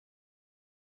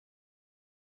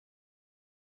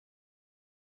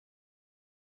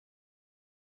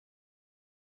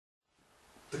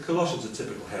The Colossians are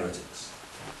typical heretics.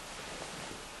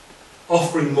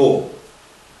 Offering more,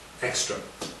 extra,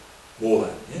 more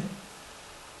than, yeah?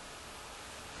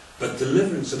 But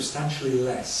delivering substantially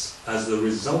less as the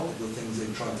result of the things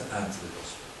they've tried to add to the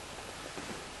gospel.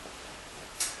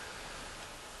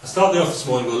 I started off this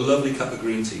morning with a lovely cup of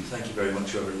green tea. Thank you very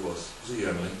much, whoever it was. Was it you,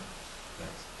 Emily?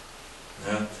 Thanks.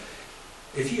 Now,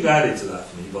 if you'd added to that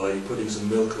for me by putting some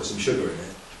milk or some sugar in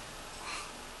it,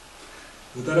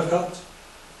 would that have helped?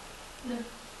 No.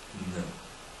 No.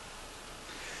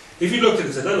 If you looked at it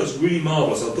and said, that looks really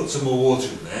marvellous, I'll put some more water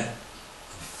in there,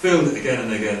 filled it again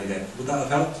and again and again, would that have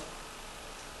helped?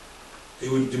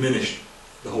 It would have diminished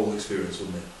the whole experience,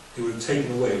 wouldn't it? It would have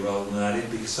taken away rather than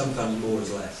added, because sometimes more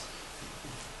is less.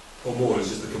 Or more is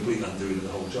just the complete undoing of the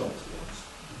whole job, to be honest.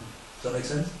 Does that make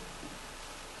sense?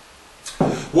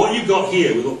 What you've got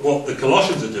here with what the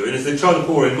Colossians are doing is they try to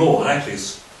pour in more, and actually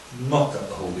it's knocked up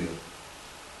the whole deal.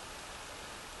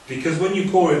 Because when you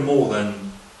pour in more than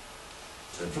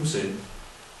turn from sin,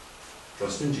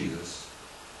 trust in Jesus,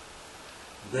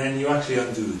 then you actually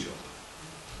undo the job.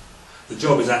 The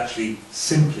job is actually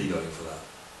simply going for that.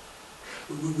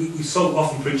 We so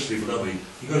often preach to people, don't we?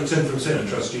 You've got to turn from sin and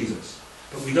trust Jesus.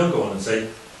 But we don't go on and say,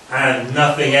 and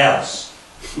nothing else.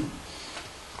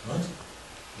 Right?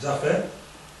 Is that fair?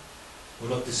 We're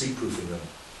not deceit-proofing them.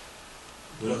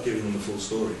 We're not giving them the full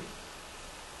story.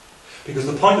 Because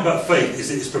the point about faith is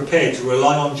that it's prepared to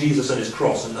rely on Jesus and his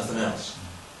cross and nothing else.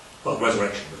 Well,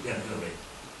 resurrection, but yeah, you know what I mean.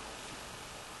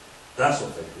 That's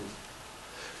what faith is.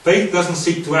 Faith doesn't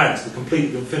seek to add to the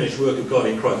completed and finished work of God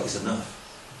in Christ. It's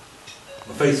enough.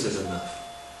 My faith says enough.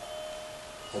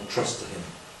 I'll trust to him.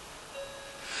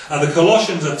 And the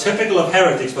Colossians are typical of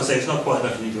heretics by saying it's not quite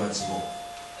enough, you need to add some more.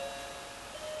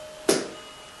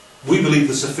 We believe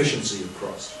the sufficiency of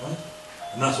Christ, right?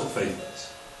 And that's what faith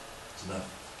is. It's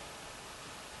enough.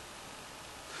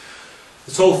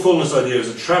 This whole fullness idea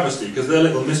is a travesty because their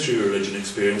little mystery religion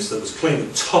experience that was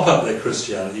claimed to top up their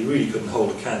Christianity really couldn't hold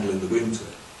a candle in the wind to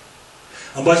it.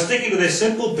 And by sticking to their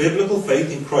simple biblical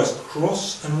faith in Christ's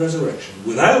cross and resurrection,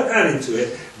 without adding to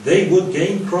it, they would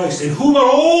gain Christ, in whom are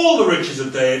all the riches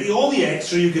of deity, all the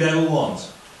extra you could ever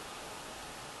want.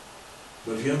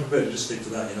 But if you're not prepared to just stick to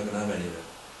that, you're not going to have any of it.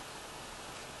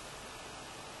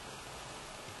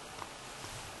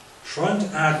 Trying to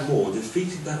add more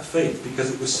defeated that faith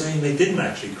because it was saying they didn't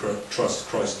actually trust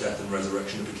Christ's death and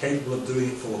resurrection to be capable of doing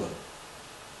it for them.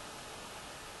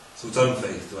 So it's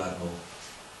unfaith to add more.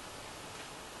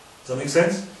 Does that make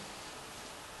sense?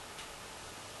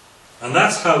 And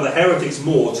that's how the heretics'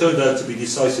 more turned out to be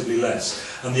decisively less.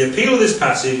 And the appeal of this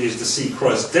passage is to see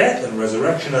Christ's death and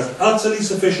resurrection as utterly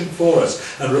sufficient for us,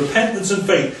 and repentance and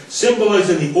faith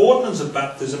symbolising the ordinance of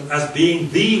baptism as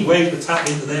being the way to tap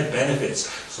into their benefits.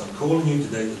 So I'm calling you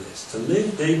today to this, to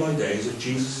live day by day as if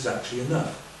Jesus is actually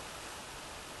enough.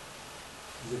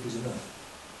 As if he's enough.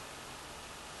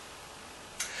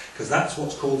 Because that's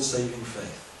what's called saving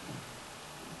faith.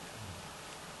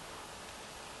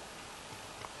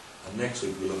 And next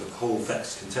week we'll look at the whole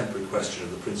vexed contemporary question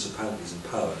of the principalities and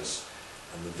powers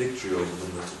and the victory over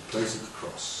them that took place at the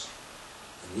cross,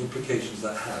 and the implications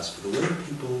that has for the way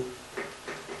people,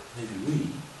 maybe we,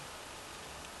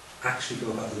 actually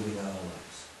go about living our life.